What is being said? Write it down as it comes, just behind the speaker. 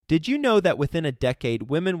Did you know that within a decade,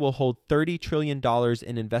 women will hold $30 trillion in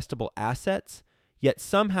investable assets? Yet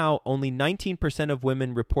somehow only 19% of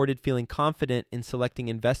women reported feeling confident in selecting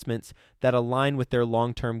investments that align with their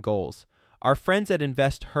long-term goals. Our friends at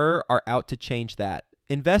InvestHer are out to change that.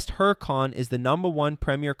 InvestHerCon is the #1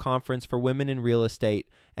 premier conference for women in real estate,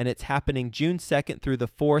 and it's happening June 2nd through the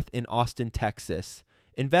 4th in Austin, Texas.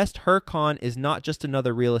 InvestHerCon is not just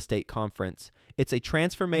another real estate conference. It's a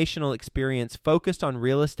transformational experience focused on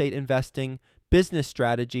real estate investing, business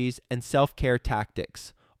strategies, and self-care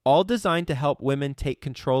tactics, all designed to help women take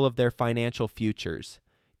control of their financial futures.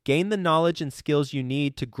 Gain the knowledge and skills you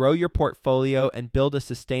need to grow your portfolio and build a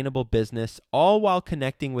sustainable business, all while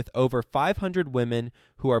connecting with over 500 women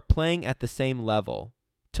who are playing at the same level.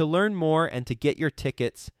 To learn more and to get your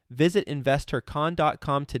tickets, visit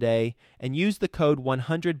InvestHerCon.com today and use the code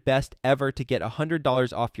 100BESTEVER to get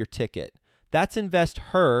 $100 off your ticket. That's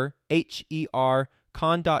InvestHer, H-E-R,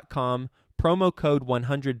 con.com, promo code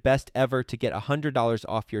 100BESTEVER to get $100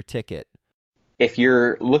 off your ticket. If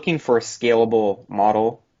you're looking for a scalable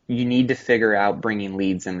model, you need to figure out bringing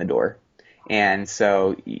leads in the door. And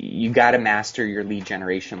so you got to master your lead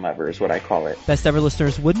generation lever is what I call it. Best ever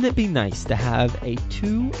listeners, wouldn't it be nice to have a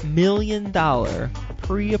 $2 million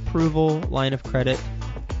pre-approval line of credit?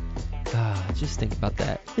 Just think about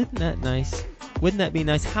that. Isn't that nice? Wouldn't that be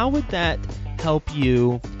nice? How would that help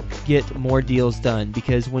you get more deals done?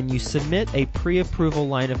 Because when you submit a pre-approval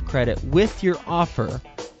line of credit with your offer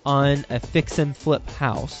on a fix and flip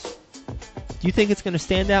house, do you think it's going to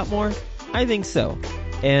stand out more? I think so.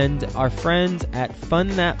 And our friends at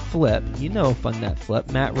Fund That Flip, you know Fund That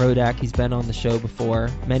Flip, Matt Rodak, he's been on the show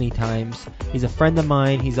before many times. He's a friend of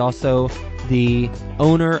mine. He's also the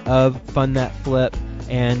owner of Fund That Flip,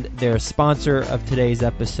 and they're a sponsor of today's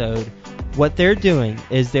episode. What they're doing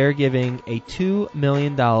is they're giving a $2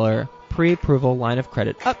 million pre-approval line of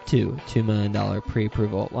credit, up to $2 million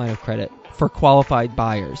pre-approval line of credit for qualified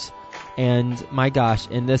buyers. And my gosh,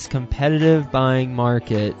 in this competitive buying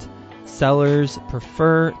market, sellers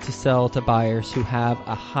prefer to sell to buyers who have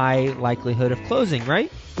a high likelihood of closing,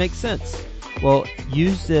 right? Makes sense. Well,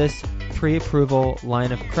 use this pre-approval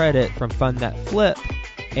line of credit from Fund That Flip,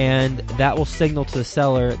 and that will signal to the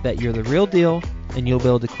seller that you're the real deal and you'll be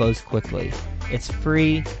able to close quickly. It's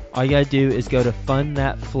free. All you got to do is go to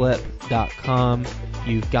fundthatflip.com.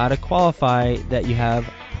 You've got to qualify that you have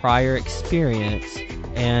prior experience,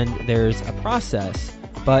 and there's a process,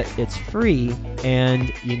 but it's free,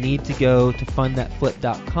 and you need to go to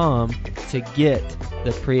fundthatflip.com to get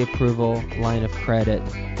the pre-approval line of credit,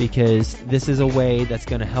 because this is a way that's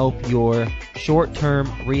going to help your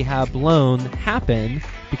short-term rehab loan happen,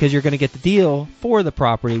 because you're going to get the deal for the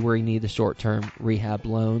property where you need the short-term rehab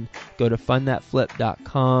loan. Go to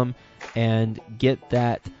fundthatflip.com and get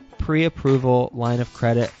that pre-approval line of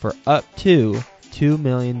credit for up to $2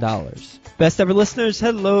 million. Best ever listeners,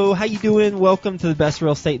 hello, how you doing? Welcome to the best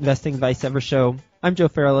real estate investing advice ever show. I'm Joe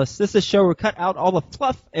Fairless. This is a show where we cut out all the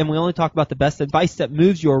fluff and we only talk about the best advice that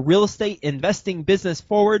moves your real estate investing business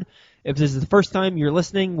forward. If this is the first time you're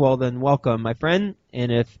listening, well then welcome, my friend.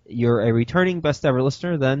 And if you're a returning best ever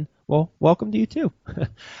listener, then well, welcome to you too.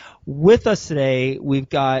 With us today, we've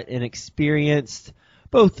got an experienced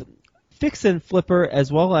both fix and flipper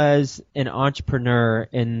as well as an entrepreneur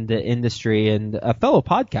in the industry and a fellow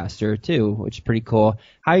podcaster too, which is pretty cool.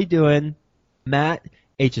 How you doing, Matt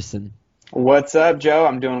Aitchison? What's up, Joe?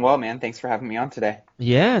 I'm doing well, man. Thanks for having me on today.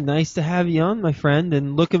 Yeah, nice to have you on, my friend,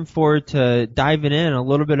 and looking forward to diving in a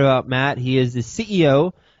little bit about Matt. He is the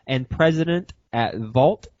CEO and president at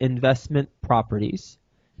Vault Investment Properties.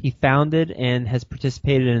 He founded and has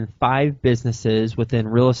participated in 5 businesses within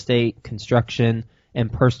real estate, construction,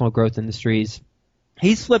 and personal growth industries.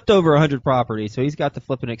 He's flipped over 100 properties, so he's got the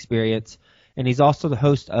flipping experience, and he's also the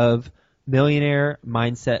host of Millionaire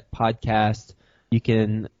Mindset Podcast. You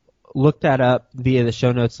can look that up via the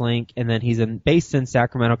show notes link, and then he's based in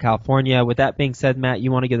Sacramento, California. With that being said, Matt,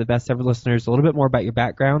 you want to give the best ever listeners a little bit more about your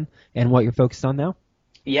background and what you're focused on now?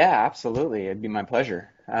 Yeah, absolutely. It'd be my pleasure.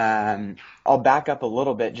 I'll back up a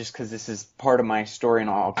little bit just because this is part of my story, and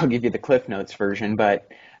I'll give you the Cliff Notes version. But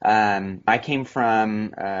I came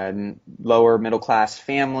from a lower middle class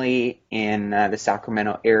family in the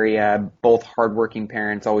Sacramento area. Both hardworking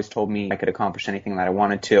parents always told me I could accomplish anything that I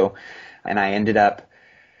wanted to, and I ended up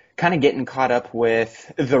kind of getting caught up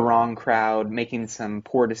with the wrong crowd, making some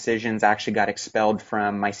poor decisions. I actually got expelled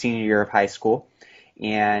from my senior year of high school,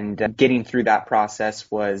 and getting through that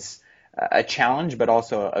process was a challenge, but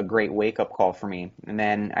also a great wake-up call for me. And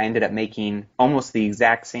then I ended up making almost the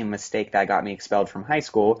exact same mistake that got me expelled from high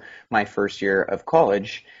school my first year of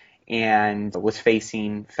college, and was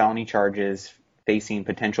facing felony charges, facing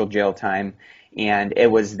potential jail time. And it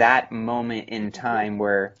was that moment in time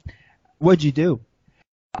where What'd you do?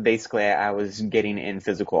 basically I was getting in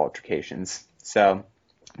physical altercations. So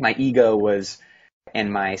my ego was,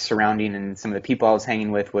 and my surrounding and some of the people I was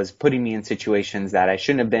hanging with was putting me in situations that I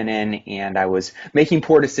shouldn't have been in, and I was making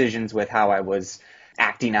poor decisions with how I was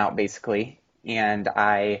acting out, basically. And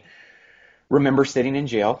I remember sitting in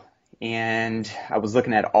jail, and I was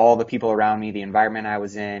looking at all the people around me, the environment I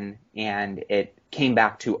was in, and it came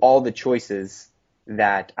back to all the choices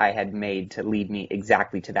that I had made to lead me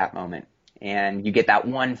exactly to that moment. And you get that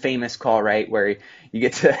one famous call, right, where you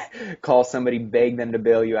get to call somebody, beg them to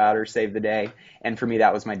bail you out or save the day. And for me,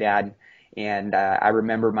 that was my dad. And I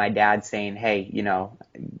remember my dad saying, hey,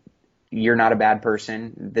 you're not a bad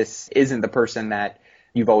person. This isn't the person that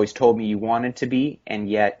you've always told me you wanted to be, and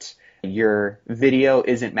yet your video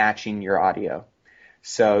isn't matching your audio.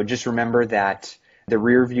 So just remember that the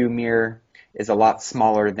rear view mirror is a lot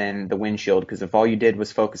smaller than the windshield, because if all you did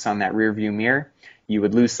was focus on that rear view mirror, you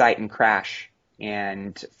would lose sight and crash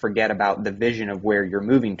and forget about the vision of where you're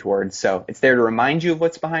moving towards. So it's there to remind you of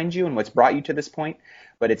what's behind you and what's brought you to this point,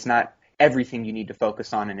 but it's not everything you need to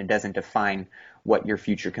focus on, and it doesn't define what your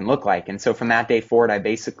future can look like. And so from that day forward, I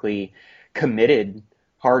basically committed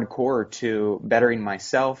hardcore to bettering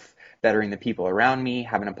myself, bettering the people around me,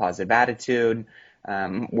 having a positive attitude,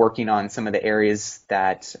 working on some of the areas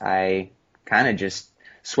that I kind of just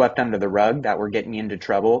swept under the rug that were getting me into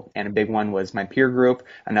trouble. And a big one was my peer group.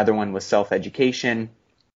 Another one was self-education.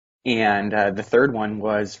 And the third one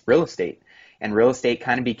was real estate. And real estate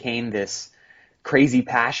kind of became this crazy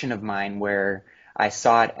passion of mine, where I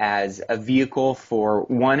saw it as a vehicle for,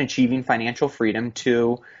 one, achieving financial freedom.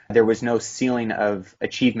 Two, there was no ceiling of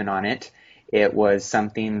achievement on it. It was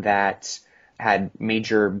something that had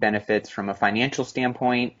major benefits from a financial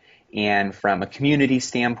standpoint, and from a community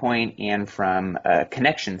standpoint, and from a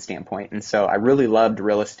connection standpoint. And so I really loved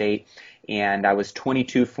real estate. And I was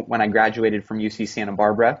 22 when I graduated from UC Santa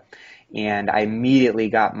Barbara. And I immediately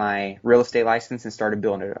got my real estate license and started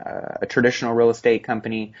building a traditional real estate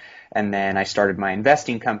company. And then I started my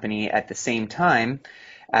investing company at the same time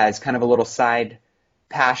as kind of a little side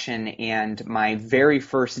passion. And my very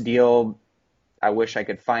first deal, I wish I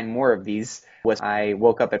could find more of these, was I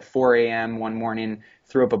woke up at 4 a.m. one morning,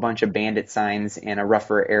 threw up a bunch of bandit signs in a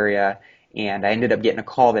rougher area, and I ended up getting a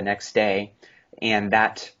call the next day. And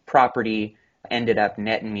that property ended up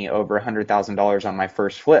netting me over $100,000 on my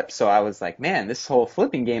first flip. So I was like, man, this whole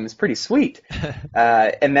flipping game is pretty sweet.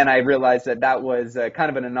 And then I realized that was kind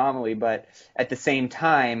of an anomaly. But at the same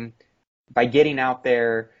time, by getting out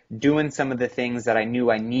there, doing some of the things that I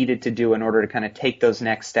knew I needed to do in order to kind of take those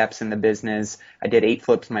next steps in the business, I did 8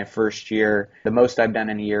 flips my first year. The most I've done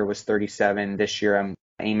in a year was 37. This year I'm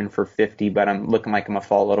aiming for 50, but I'm looking like I'm going to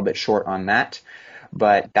fall a little bit short on that.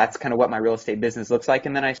 But that's kind of what my real estate business looks like.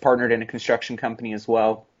 And then I partnered in a construction company as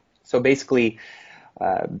well. So basically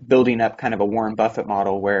building up kind of a Warren Buffett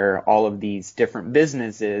model, where all of these different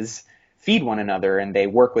businesses feed one another and they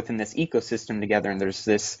work within this ecosystem together. And there's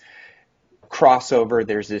this crossover,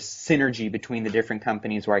 there's this synergy between the different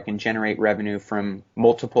companies where I can generate revenue from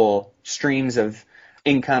multiple streams of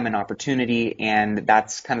income and opportunity. And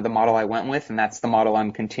that's kind of the model I went with. And that's the model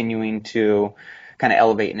I'm continuing to kind of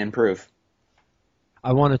elevate and improve.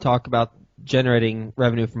 I want to talk about generating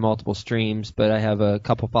revenue from multiple streams, but I have a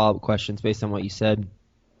couple follow-up questions based on what you said.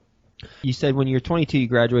 You said when you were 22, you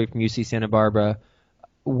graduated from UC Santa Barbara.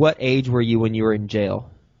 What age were you when you were in jail?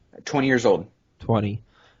 20 years old. 20.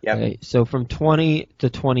 Yep. Okay. So from 20 to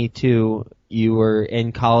 22, you were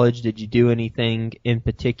in college. Did you do anything in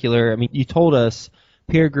particular? I mean, you told us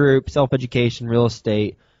peer group, self-education, real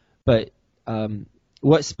estate, but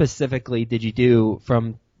what specifically did you do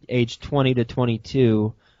from age 20 to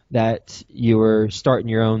 22 that you were starting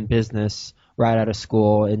your own business right out of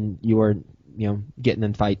school and you were, getting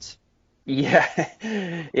in fights?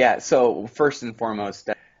 Yeah. So first and foremost,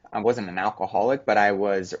 I wasn't an alcoholic, but I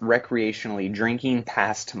was recreationally drinking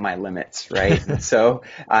past my limits, right? So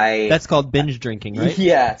That's called binge drinking, right?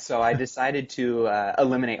 Yeah. So I decided to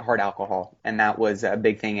eliminate hard alcohol, and that was a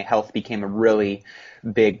big thing. Health became a really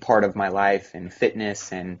big part of my life, and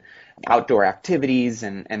fitness and outdoor activities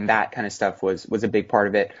and that kind of stuff was a big part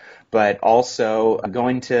of it. But also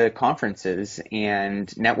going to conferences and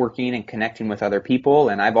networking and connecting with other people.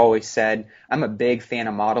 And I've always said I'm a big fan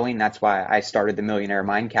of modeling. That's why I started the Millionaire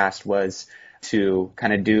Mindcast, was to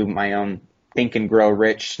kind of do my own Think and Grow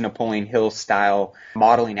Rich, Napoleon Hill style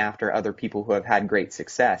modeling after other people who have had great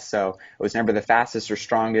success. So I was never the fastest or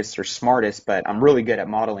strongest or smartest, but I'm really good at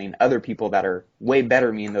modeling other people that are way better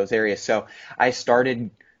than me in those areas. So I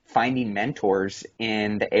started finding mentors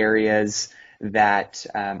in the areas that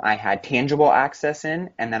I had tangible access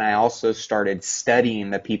in. And then I also started studying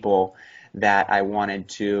the people that I wanted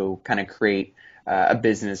to kind of create a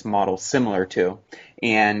business model similar to.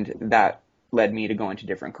 And that led me to going to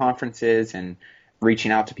different conferences and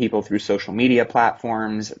reaching out to people through social media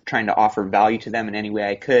platforms, trying to offer value to them in any way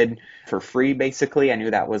I could for free, basically. I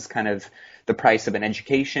knew that was kind of the price of an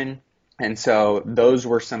education. And so those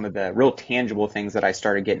were some of the real tangible things that I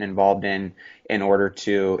started getting involved in order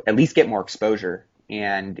to at least get more exposure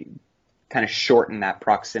and kind of shorten that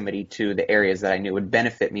proximity to the areas that I knew would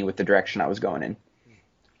benefit me with the direction I was going in.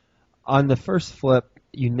 On the first flip,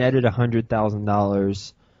 you netted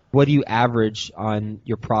 $100,000. What do you average on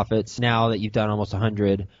your profits now that you've done almost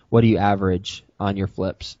 100? What do you average on your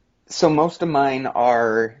flips? So most of mine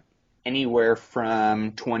are anywhere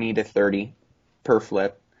from 20 to 30 per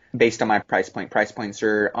flip based on my price point. Price points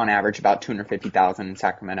are on average about 250,000 in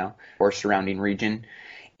Sacramento or surrounding region.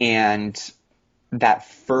 And that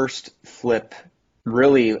first flip,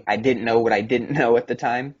 really, I didn't know what I didn't know at the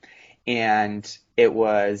time. And it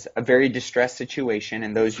was a very distressed situation,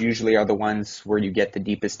 and those usually are the ones where you get the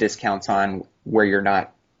deepest discounts on, where you're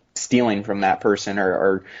not stealing from that person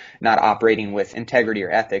or not operating with integrity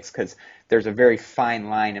or ethics, because there's a very fine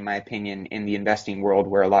line, in my opinion, in the investing world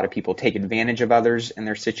where a lot of people take advantage of others in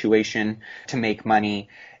their situation to make money,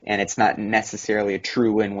 and it's not necessarily a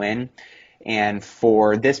true win-win. And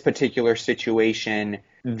for this particular situation,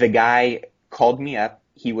 the guy called me up.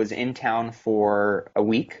 He was in town for a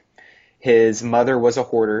week. His mother was a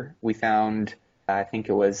hoarder. We found, I think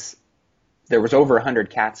there was over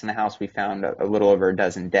 100 cats in the house. We found a little over a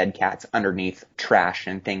dozen dead cats underneath trash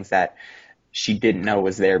and things that she didn't know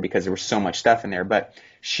was there because there was so much stuff in there. But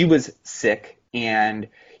she was sick, and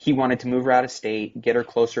he wanted to move her out of state, get her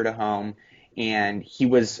closer to home. And he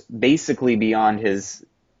was basically beyond his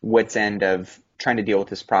wits' end of trying to deal with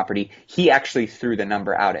this property. He actually threw the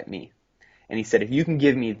number out at me. And he said, if you can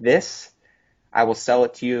give me this, I will sell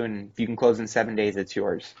it to you, and if you can close in 7 days, it's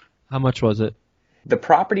yours. How much was it? The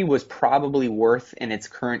property was probably worth, in its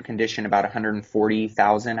current condition, about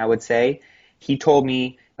 $140,000, I would say. He told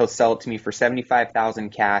me he'll sell it to me for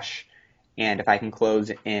 $75,000 cash, and if I can close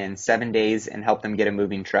in 7 days and help them get a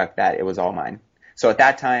moving truck, that it was all mine. So at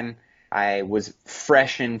that time, I was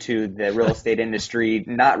fresh into the real estate industry,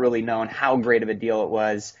 not really knowing how great of a deal it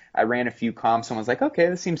was. I ran a few comps and was like, okay,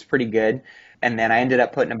 this seems pretty good. And then I ended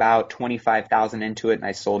up putting about $25,000 into it, and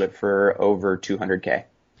I sold it for over $200K.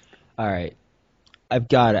 All right. I've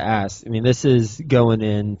got to ask. I mean, this is going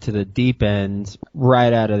into the deep end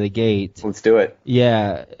right out of the gate. Let's do it.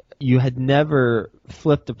 Yeah. You had never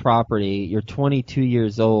flipped a property. You're 22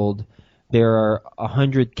 years old. There are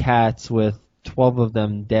 100 cats with 12 of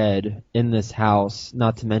them dead in this house,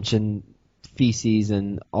 not to mention feces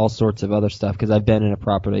and all sorts of other stuff, because I've been in a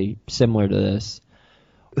property similar to this.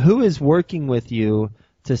 Who is working with you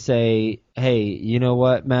to say, hey, you know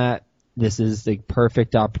what, Matt, this is the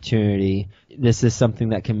perfect opportunity. This is something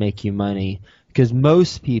that can make you money? Because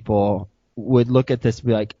most people would look at this and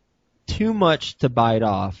be like, too much to bite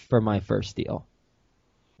off for my first deal.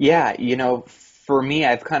 Yeah, for me,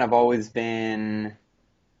 I've kind of always been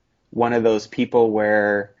one of those people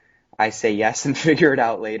where I say yes and figure it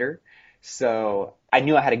out later. So I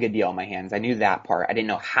knew I had a good deal on my hands. I knew that part. I didn't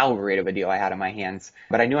know how great of a deal I had on my hands,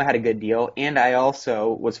 but I knew I had a good deal. And I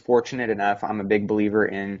also was fortunate enough. I'm a big believer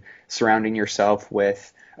in surrounding yourself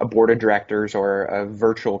with a board of directors or a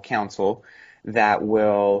virtual counsel that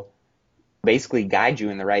will basically guide you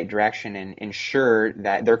in the right direction and ensure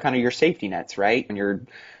that they're kind of your safety nets, right? When you're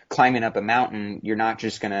climbing up a mountain, you're not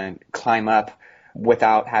just going to climb up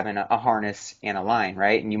without having a harness and a line,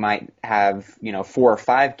 right? And you might have, 4 or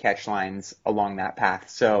 5 catch lines along that path.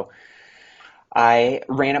 So I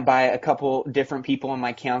ran it by a couple different people in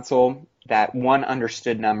my council that 1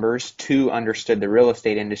 understood numbers, 2 understood the real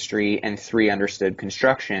estate industry, and 3 understood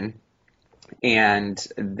construction. And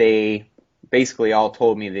they basically all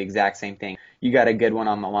told me the exact same thing. You got a good one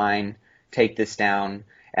on the line, take this down.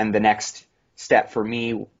 And the next step for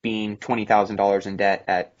me, being $20,000 in debt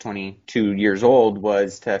at 22 years old,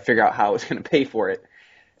 was to figure out how I was going to pay for it.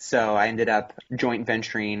 So I ended up joint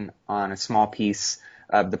venturing on a small piece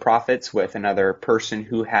of the profits with another person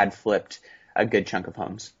who had flipped a good chunk of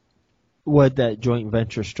homes. What'd that joint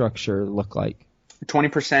venture structure look like?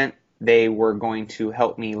 20%, they were going to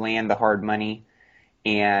help me land the hard money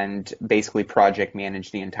and basically project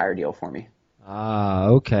manage the entire deal for me. Ah,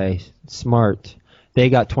 okay. Smart. They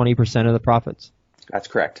got 20% of the profits? That's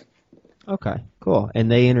correct. Okay, cool. And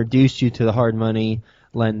they introduced you to the hard money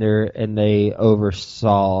lender, and they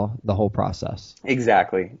oversaw the whole process.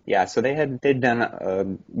 Exactly. Yeah. So they'd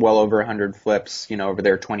done well over 100 flips, over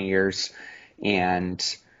their 20 years,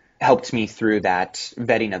 and helped me through that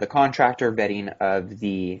vetting of the contractor, vetting of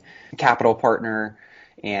the capital partner,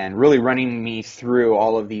 and really running me through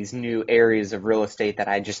all of these new areas of real estate that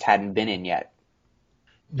I just hadn't been in yet.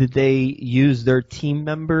 Did they use their team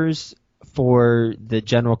members for the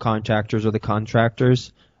general contractors or the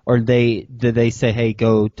contractors? Or did they say, hey,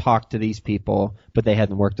 go talk to these people, but they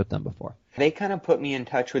hadn't worked with them before? They kind of put me in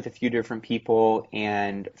touch with a few different people.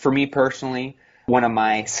 And for me personally, one of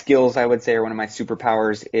my skills, I would say, or one of my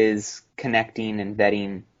superpowers is connecting and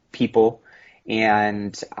vetting people.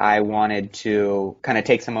 And I wanted to kind of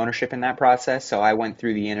take some ownership in that process. So I went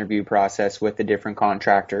through the interview process with the different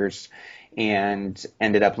contractors and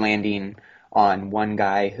ended up landing on one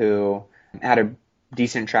guy who had a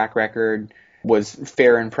decent track record, was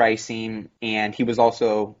fair in pricing, and he was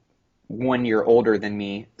also 1 year older than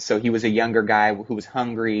me. So he was a younger guy who was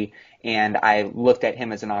hungry, and I looked at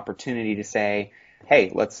him as an opportunity to say,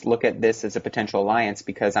 hey, let's look at this as a potential alliance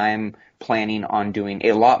because I'm planning on doing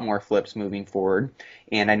a lot more flips moving forward.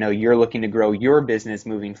 And I know you're looking to grow your business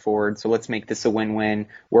moving forward. So let's make this a win-win.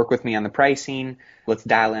 Work with me on the pricing. Let's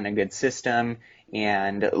dial in a good system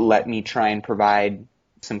and let me try and provide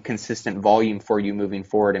some consistent volume for you moving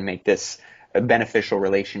forward and make this a beneficial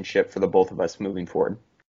relationship for the both of us moving forward.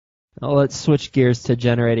 Now let's switch gears to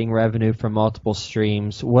generating revenue from multiple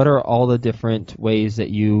streams. What are all the different ways that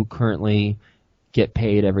you currently get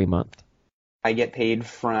paid every month? I get paid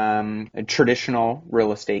from traditional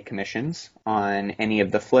real estate commissions on any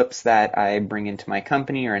of the flips that I bring into my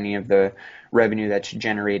company or any of the revenue that's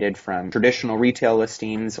generated from traditional retail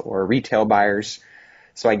listings or retail buyers.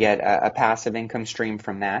 So I get a passive income stream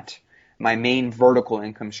from that. My main vertical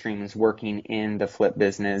income stream is working in the flip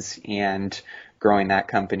business and growing that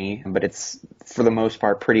company, but it's for the most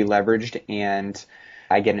part pretty leveraged, and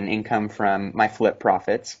I get an income from my flip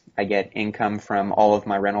profits. I get income from all of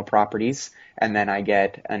my rental properties, and then I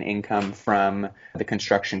get an income from the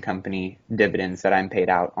construction company dividends that I'm paid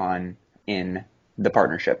out on in the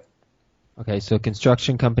partnership. Okay, so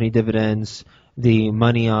construction company dividends, the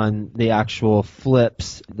money on the actual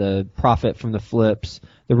flips, the profit from the flips,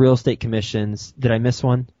 the real estate commissions. Did I miss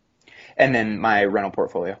one? And then my rental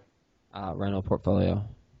portfolio. Rental portfolio.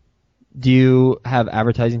 Do you have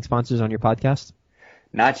advertising sponsors on your podcast?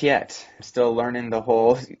 Not yet. I'm still learning the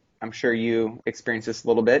whole, I'm sure you experienced this a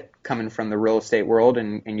little bit, coming from the real estate world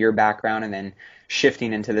and your background, and then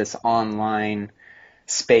shifting into this online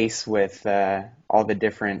space with all the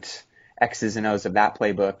different X's and O's of that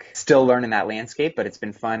playbook. Still learning that landscape, but it's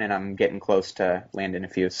been fun, and I'm getting close to landing a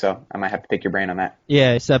few, so I might have to pick your brain on that.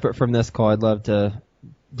 Yeah, separate from this call, I'd love to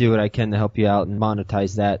do what I can to help you out and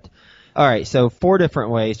monetize that. All right, so 4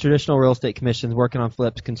 different ways: traditional real estate commissions, working on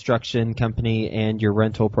flips, construction company, and your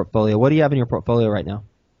rental portfolio. What do you have in your portfolio right now?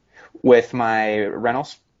 With my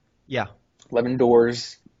rentals? Yeah. 11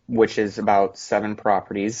 doors, which is about 7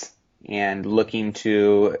 properties, and looking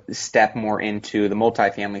to step more into the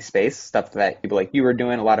multifamily space, stuff that people like you are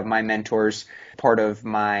doing, a lot of my mentors. Part of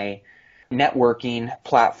my networking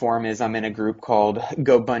platform is I'm in a group called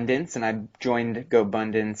GoBundance, and I joined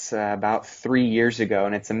GoBundance about 3 years ago,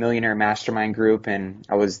 and it's a millionaire mastermind group, and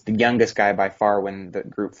I was the youngest guy by far when the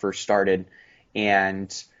group first started.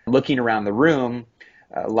 And looking around the room,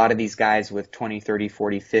 a lot of these guys with 20, 30,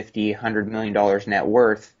 40, 50, $100 million net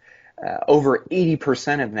worth, over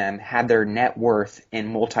 80% of them had their net worth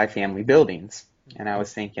in multifamily buildings. And I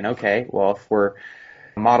was thinking, okay, well, if we're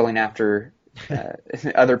modeling after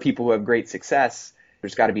other people who have great success,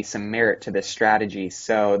 there's got to be some merit to this strategy.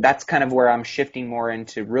 So that's kind of where I'm shifting more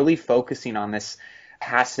into really focusing on this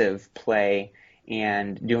passive play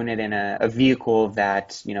and doing it in a vehicle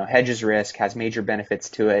that, hedges risk, has major benefits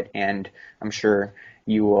to it. And I'm sure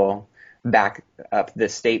you will back up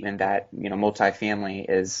this statement that, multifamily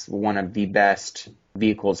is one of the best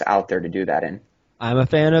vehicles out there to do that in. I'm a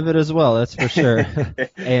fan of it as well, that's for sure.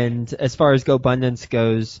 And as far as GoBundance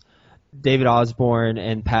goes, David Osborne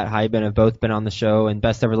and Pat Hiban have both been on the show, and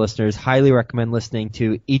best ever listeners, highly recommend listening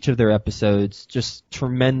to each of their episodes. Just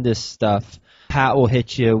tremendous stuff. Pat will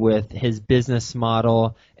hit you with his business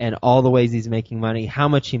model and all the ways he's making money, how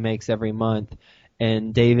much he makes every month.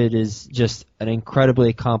 And David is just an incredibly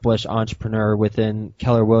accomplished entrepreneur within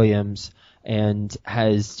Keller Williams and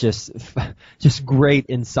has just great,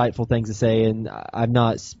 insightful things to say. And I'm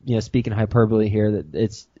not, speaking hyperbole here.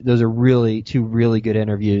 That those are really 2 really good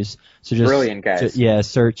interviews. So just brilliant guys.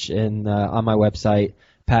 Search on my website,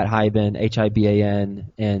 Pat Hiban, Hiban,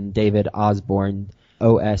 and David Osborne,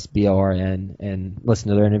 Osborn, and listen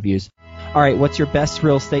to their interviews. All right, what's your best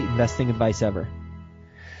real estate investing advice ever?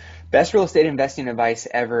 Best real estate investing advice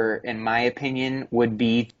ever, in my opinion, would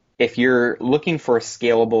be if you're looking for a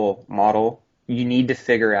scalable model you need to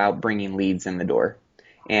figure out bringing leads in the door.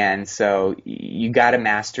 And so you got to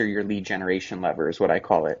master your lead generation lever is what I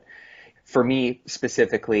call it. For me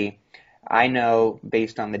specifically, I know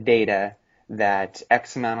based on the data that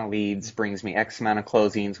X amount of leads brings me X amount of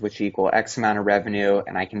closings, which equal X amount of revenue,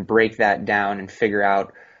 and I can break that down and figure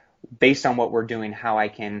out, based on what we're doing, how I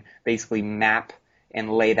can basically map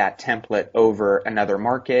and lay that template over another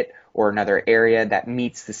market or another area that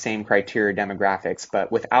meets the same criteria demographics.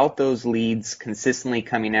 But without those leads consistently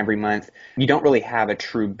coming every month, you don't really have a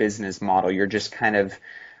true business model. You're just kind of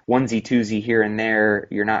onesie twosie here and there.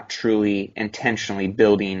 You're not truly intentionally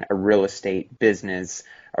building a real estate business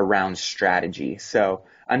around strategy. So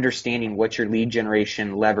understanding what your lead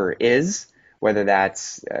generation lever is, whether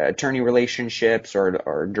that's attorney relationships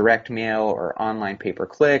or direct mail or online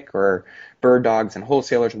pay-per-click or bird dogs and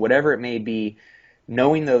wholesalers, whatever it may be,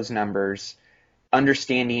 knowing those numbers,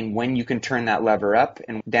 understanding when you can turn that lever up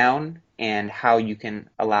and down and how you can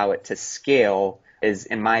allow it to scale is,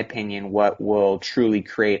 in my opinion, what will truly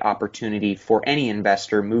create opportunity for any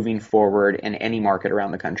investor moving forward in any market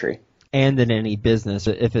around the country. And in any business,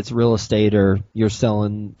 if it's real estate or you're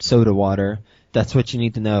selling soda water, that's what you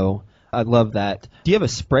need to know. I love that. Do you have a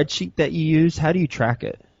spreadsheet that you use? How do you track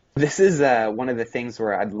it? This is one of the things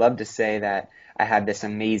where I'd love to say that I had this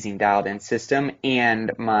amazing dialed-in system,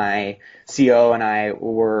 and my CO and I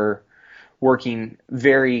were working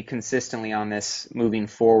very consistently on this moving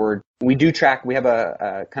forward. We do track. We have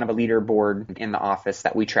a kind of a leaderboard in the office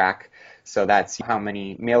that we track. So that's how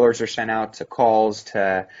many mailers are sent out, to calls,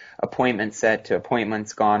 to appointments set, to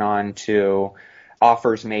appointments gone on, to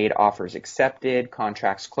offers made, offers accepted,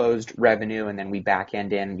 contracts closed, revenue, and then we back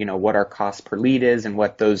end in, what our cost per lead is and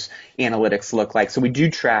what those analytics look like. So we do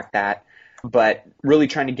track that, but really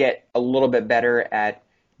trying to get a little bit better at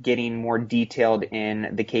getting more detailed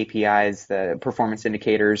in the KPIs, the performance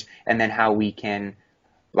indicators, and then how we can,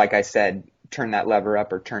 like I said, turn that lever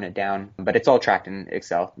up or turn it down. But it's all tracked in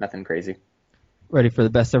Excel, nothing crazy. Ready for the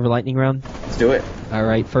best ever lightning round? Let's do it. All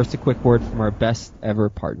right, first a quick word from our best ever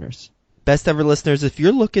partners. Best ever listeners, if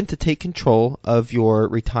you're looking to take control of your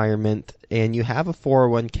retirement and you have a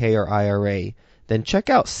 401k or IRA, then check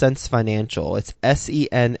out Sense Financial. It's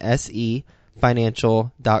SENSE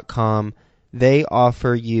financial.com. They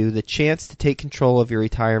offer you the chance to take control of your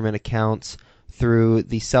retirement accounts through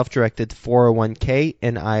the self-directed 401k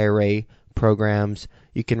and IRA programs.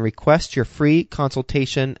 You can request your free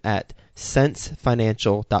consultation at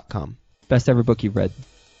sensefinancial.com. Best ever book you've read?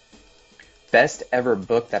 Best ever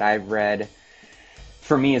book that I've read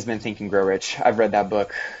for me has been Think and Grow Rich. I've read that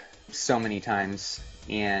book so many times,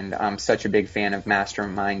 and I'm such a big fan of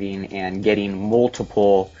masterminding and getting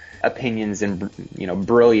multiple opinions and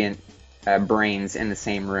brilliant brains in the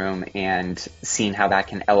same room and seeing how that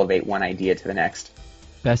can elevate one idea to the next.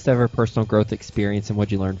 Best ever personal growth experience, and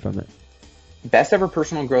what'd you learn from it? Best ever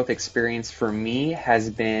personal growth experience for me has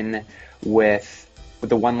been with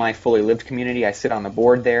the One Life Fully Lived community. I sit on the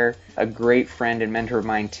board there. A great friend and mentor of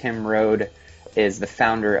mine, Tim Rode, is the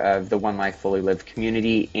founder of the One Life Fully Lived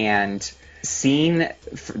community, and seeing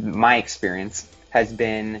my experience has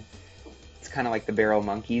been, it's kind of like the Barrel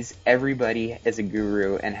Monkeys. Everybody is a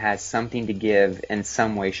guru and has something to give in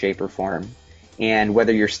some way, shape, or form. And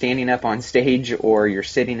whether you're standing up on stage or you're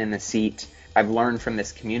sitting in the seat, I've learned from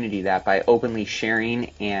this community that by openly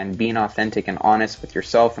sharing and being authentic and honest with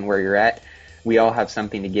yourself and where you're at, we all have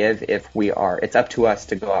something to give if we are. It's up to us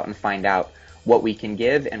to go out and find out what we can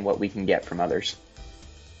give and what we can get from others.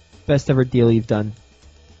 Best ever deal you've done?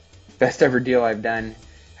 Best ever deal I've done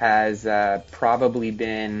has probably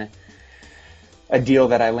been a deal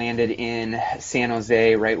that I landed in San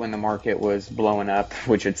Jose right when the market was blowing up,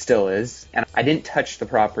 which it still is. And I didn't touch the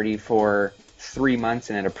property for 3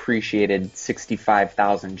 months, and it appreciated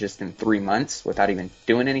 $65,000 just in 3 months without even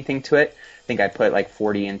doing anything to it. I think I put like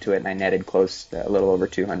 40 into it, and I netted close to a little over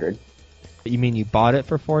 200. You mean you bought it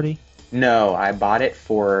for 40? No, I bought it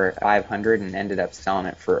for 500 and ended up selling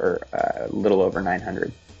it for a little over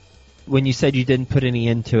 900. When you said you didn't put any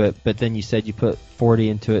into it, but then you said you put 40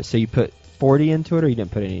 into it, so you put 40 into it, or you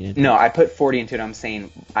didn't put any into it? No, I put 40 into it. I'm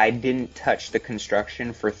saying I didn't touch the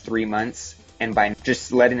construction for 3 months, and by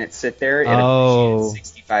just letting it sit there, it appreciated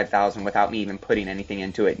 $65,000 without me even putting anything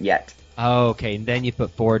into it yet. Oh, okay. And then you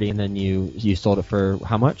put 40, and then you sold it for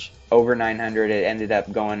how much? Over 900. It ended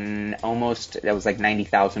up going that was like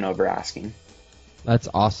 90,000 over asking. That's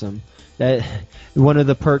awesome. That one of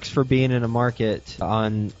the perks for being in a market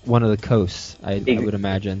on one of the coasts, I would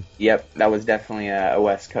imagine. Yep, that was definitely a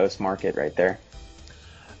West Coast market right there.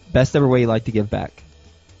 Best ever way you like to give back?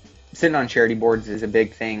 Sitting on charity boards is a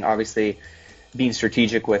big thing. Obviously, being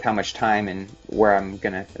strategic with how much time and where I'm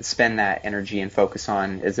going to spend that energy and focus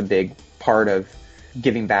on is a big part of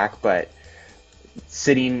giving back. But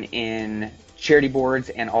sitting in charity boards,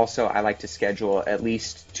 and also I like to schedule at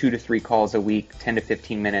least 2 to 3 calls a week, 10 to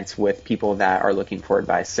 15 minutes with people that are looking for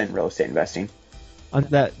advice in real estate investing. On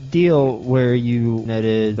that deal where you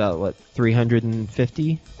netted about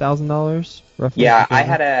 $350,000 roughly? Yeah, I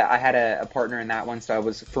had a partner in that one,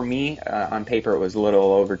 so for me on paper it was a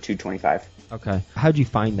little over 225. Okay. How'd you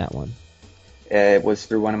find that one? It was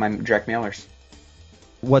through one of my direct mailers.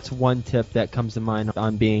 What's one tip that comes to mind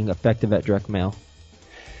on being effective at direct mail?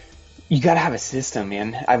 You got to have a system,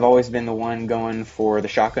 man. I've always been the one going for the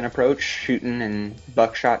shotgun approach, shooting and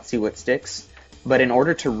buckshot, see what sticks. But in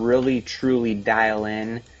order to really, truly dial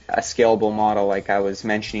in a scalable model like I was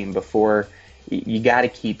mentioning before, you got to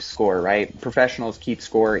keep score, right? Professionals keep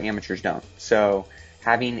score, amateurs don't. So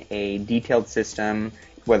having a detailed system,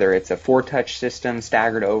 whether it's a 4-touch system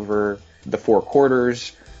staggered over the 4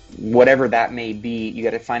 quarters, whatever that may be, you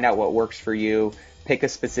got to find out what works for you, pick a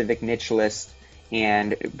specific niche list,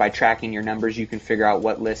 and by tracking your numbers, you can figure out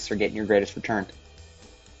what lists are getting your greatest return.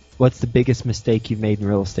 What's the biggest mistake you've made in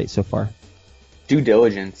real estate so far? Due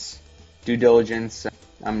diligence.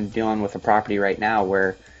 I'm dealing with a property right now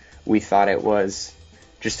where we thought it was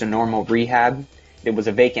just a normal rehab. It was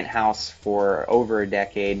a vacant house for over a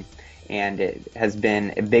decade, and it has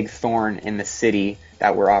been a big thorn in the city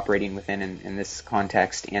that we're operating within in this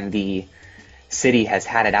context, and the city has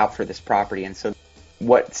had it out for this property. And so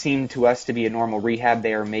what seemed to us to be a normal rehab,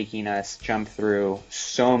 they are making us jump through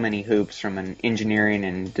so many hoops from an engineering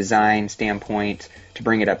and design standpoint to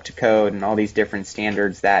bring it up to code and all these different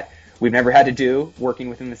standards that we've never had to do working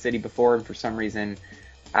within the city before. And for some reason,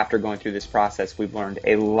 after going through this process, we've learned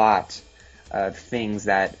a lot of things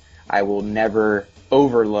that I will never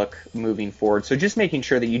overlook moving forward. So just making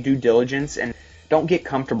sure that you do diligence and don't get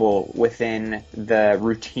comfortable within the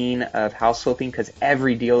routine of house flipping, because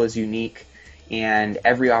every deal is unique and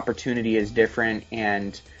every opportunity is different,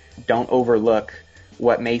 and don't overlook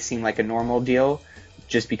what may seem like a normal deal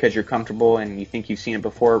just because you're comfortable and you think you've seen it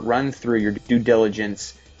before. Run through your due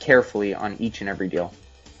diligence carefully on each and every deal.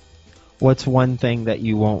 What's one thing that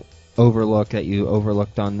you won't overlook that you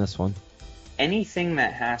overlooked on this one? Anything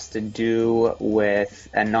that has to do with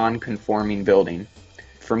a non-conforming building.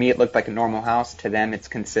 For me, it looked like a normal house. To them, it's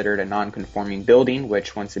considered a non-conforming building,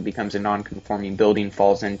 which once it becomes a non-conforming building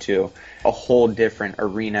falls into a whole different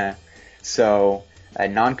arena. So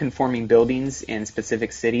non-conforming buildings in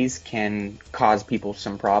specific cities can cause people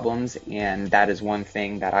some problems, and that is one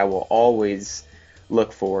thing that I will always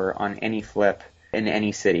look for on any flip in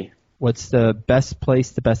any city. What's the best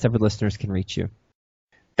place the Best Ever listeners can reach you?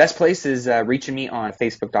 Best place is reaching me on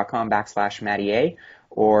facebook.com/Matty A,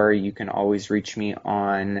 or you can always reach me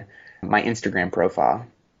on my Instagram profile.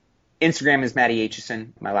 Instagram is Matty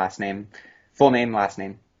Aitchison, my last name. Full name, last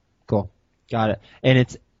name. Cool. Got it. And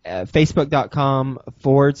it's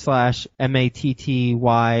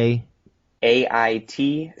facebook.com/MATTY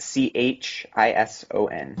AITCHISON.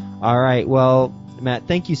 All right. Well, Matt,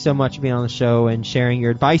 thank you so much for being on the show and sharing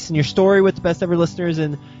your advice and your story with the Best Ever listeners,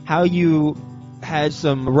 and how you had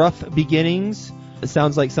some rough beginnings. It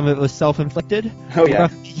sounds like some of it was self-inflicted. Oh, yeah.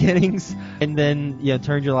 Rough beginnings, and then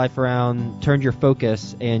turned your life around, turned your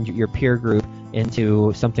focus and your peer group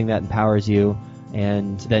into something that empowers you.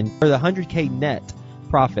 And then for the $100K net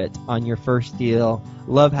profit on your first deal,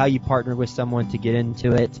 love how you partnered with someone to get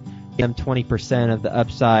into it. Give them 20% of the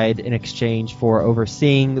upside in exchange for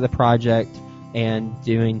overseeing the project and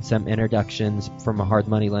doing some introductions from a hard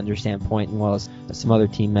money lender standpoint, as well as some other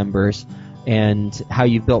team members. And how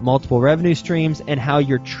you've built multiple revenue streams, and how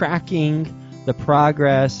you're tracking the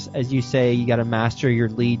progress. As you say, you got to master your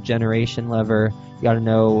lead generation lever. You got to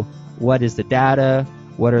know what is the data,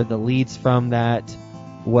 what are the leads from that,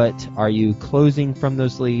 what are you closing from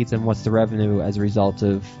those leads, and what's the revenue as a result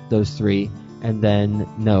of those three, and then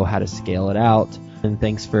know how to scale it out. And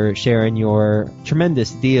thanks for sharing your tremendous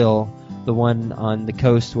deal, the one on the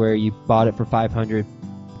coast where you bought it for $500,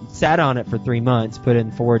 sat on it for 3 months, put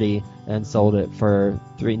in $40, and sold it for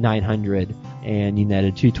 $900, and you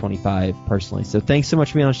netted $225 personally. So thanks so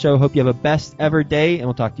much for being on the show. Hope you have a best ever day, and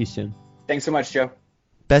we'll talk to you soon. Thanks so much, Joe.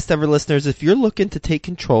 Best Ever listeners, if you're looking to take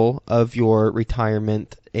control of your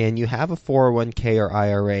retirement and you have a 401k or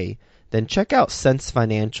IRA, then check out Sense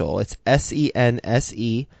Financial. It's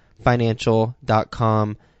SENSE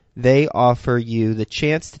financial.com. They offer you the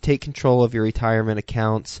chance to take control of your retirement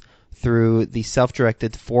accounts through the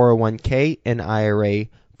self-directed 401k and IRA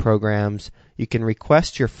programs. You can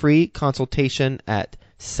request your free consultation at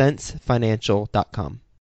sensefinancial.com.